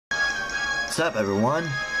What's up everyone?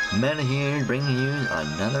 Meta here bringing you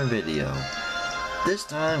another video. This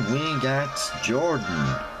time we got Jordan,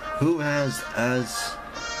 who has as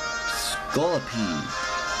Scolipede,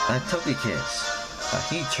 a Togekiss, a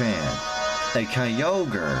Heatran, a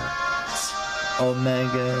Kyogre,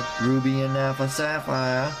 Omega, Ruby and Alpha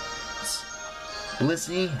Sapphire,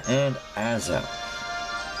 Blissey, and Azo.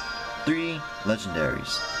 3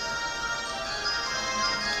 legendaries.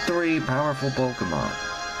 3 powerful Pokemon.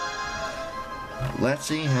 Let's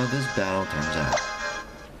see how this battle turns out.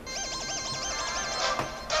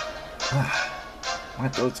 My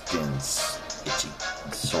throat's getting itchy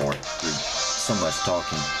and sore through so much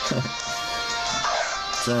talking.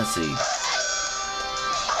 So let's see.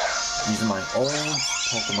 These are my old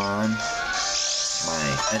Pokemon.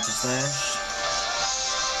 My Aegislash.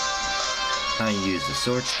 I use the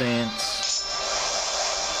Swords Dance.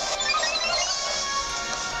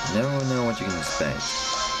 Never know what you can expect.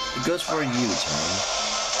 It goes for a U-turn.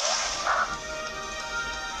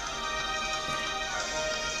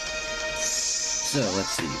 So let's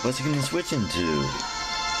see, what's it gonna switch into?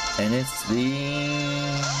 And it's the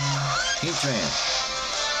Heatran.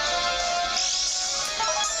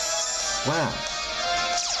 Wow.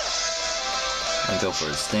 I go for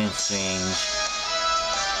a stance change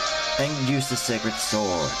and use the Sacred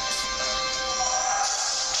Swords.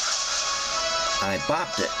 I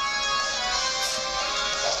bopped it.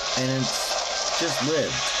 And it's just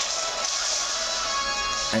lived.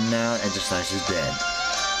 And now Aegislash is dead.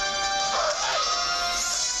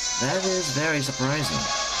 That is very surprising.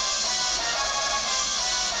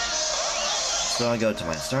 So I go to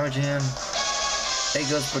my Star Gem. It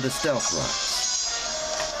goes for the Stealth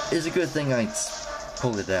Rocks. It's a good thing I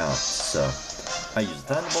pulled it out, so I use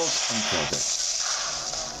Thunderbolt and killed it.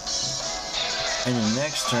 And the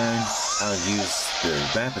next turn, I'll use the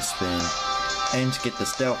Rapid Spin and to get the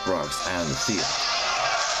Stealth Rocks out of the field.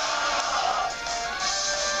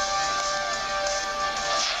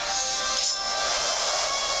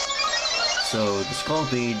 So the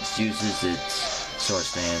Scolipede uses its Sword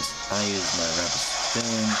Stance, I use my Rapid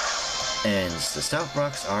Spin, and the Stealth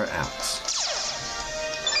Rocks are out.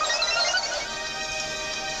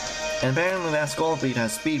 And apparently that Scolipede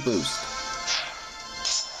has Speed Boost.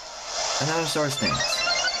 Another Sword Stance.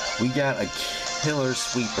 We got a killer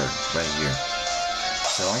sweeper right here.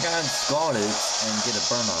 So I gotta scald it and get a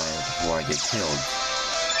burn on it before I get killed.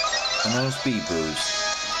 Another speed boost.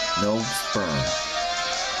 No burn.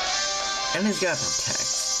 And it's got protect.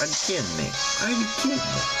 Are you kidding me? Are you kidding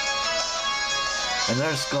me?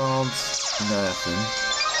 Another scald. Nothing.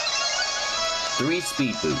 3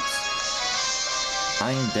 speed boosts.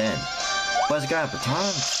 I am dead. But it's got a baton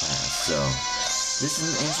pass, so this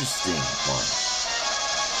is an interesting one.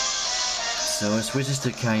 So it switches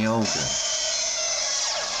to Kyogre.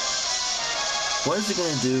 What is it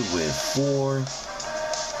going to do with 4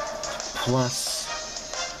 plus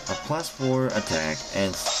a +4 attack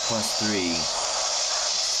and +3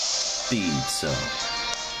 speed? So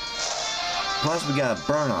plus we got a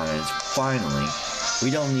burn on it. Finally, we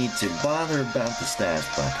don't need to bother about the stats,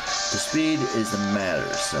 but the speed is a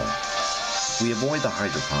matter. So we avoid the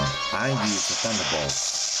Hydro Pump. I use the Thunderbolt.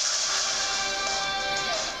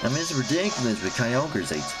 I mean, it's ridiculous with Kyogre's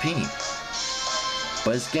HP,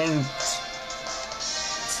 but it's getting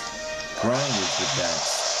grinded with that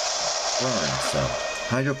burn. So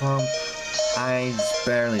Hydro Pump, I just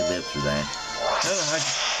barely lived through that. Another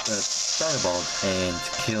Thunderbolt and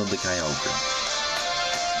killed the Kyogre.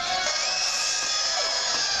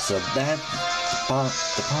 So that the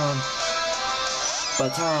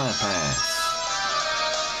baton pass.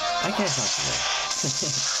 I can't talk today.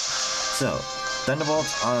 So Thunderbolt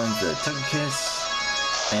on the Togekiss,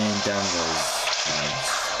 and down goes my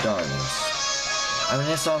Darkness. I mean,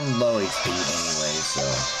 it's on low HP anyway, so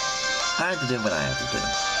I have to do what I have to do.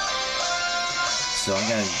 So I'm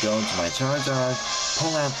gonna go to my Charizard,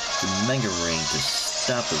 pull out the Mega Ring to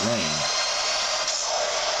stop the rain,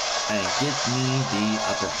 and give me the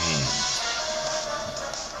upper hand.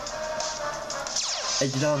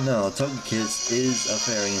 As you don't know, Togekiss is a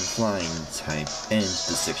Fairy and Flying type in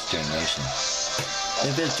the 6th generation.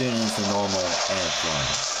 The 5th gen is the normal and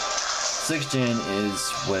flying. 6th gen is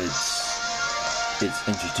what it's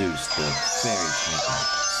introduced, the Fairy treatment.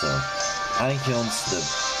 So I killed the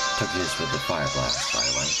Togekiss with the Fire Blast, by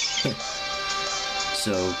the way.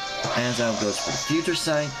 So Azo goes for the Future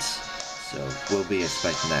Sight, so we'll be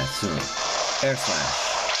expecting that soon. Air Slash.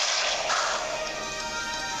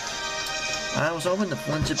 I was hoping to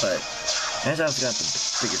flinch it, but Azo's got the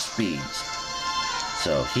bigger speeds.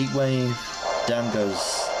 So Heat Wave, down goes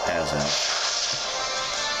Azo.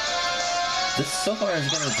 This so far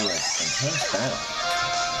is going to be an intense battle.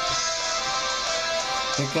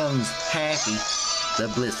 Here comes Happy the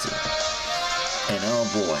Blissey. And oh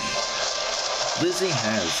boy, Blissey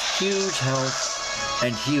has huge health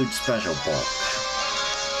and huge special bulk.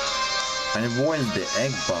 I avoided the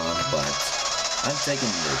egg bomb, but I'm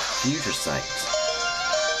taking the future sight.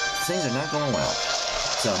 Things are not going well.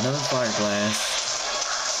 So another fire blast.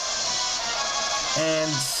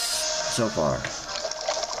 And so far,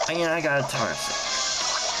 I got a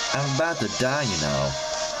Toxic. I'm about to die, you know.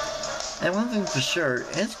 And one thing for sure,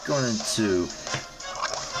 it's going to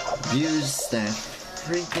use that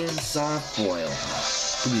freaking soft boil.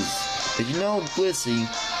 Because if you know Blissey,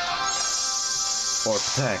 or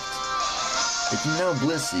Protect, if you know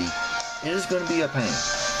Blissey, it is going to be a pain.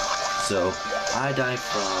 So I die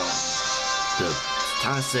from the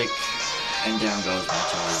Toxic, and down goes my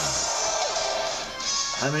toilet.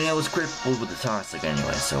 I mean, I was crippled with the Toxic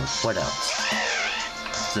anyway, so what else?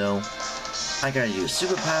 So, I gotta use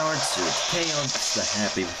Superpower to KO the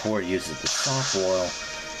Happy before it uses the Soft Boil.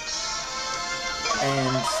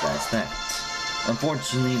 And that's that.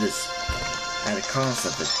 Unfortunately, this at a cost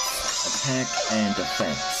of attack and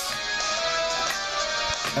defense.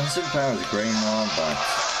 And Superpower is great and all, but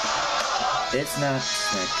it's not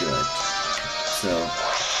that good. So,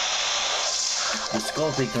 the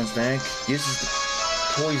Scolpy comes back, uses the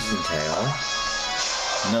Poison Tail.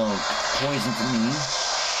 No poison for me.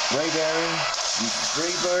 Ray Berry uses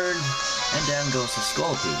Ray Bird, and down goes the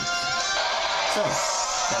Scolpy. So,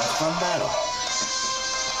 that was a fun battle.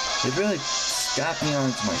 It really got me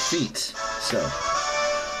onto my feet. So,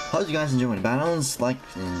 hope you guys enjoyed the battles. Like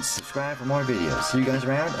and subscribe for more videos. See you guys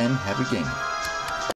around, and happy gaming.